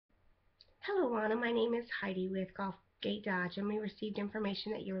Hello, Juanna. My name is Heidi with Gate Dodge, and we received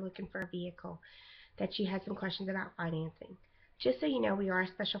information that you were looking for a vehicle, that you had some questions about financing. Just so you know, we are a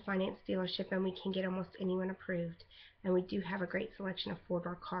special finance dealership, and we can get almost anyone approved. And we do have a great selection of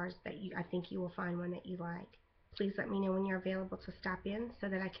four-door cars that I think you will find one that you like. Please let me know when you're available to stop in so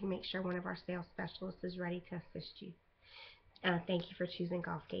that I can make sure one of our sales specialists is ready to assist you. Thank you for choosing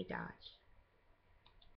Gate Dodge.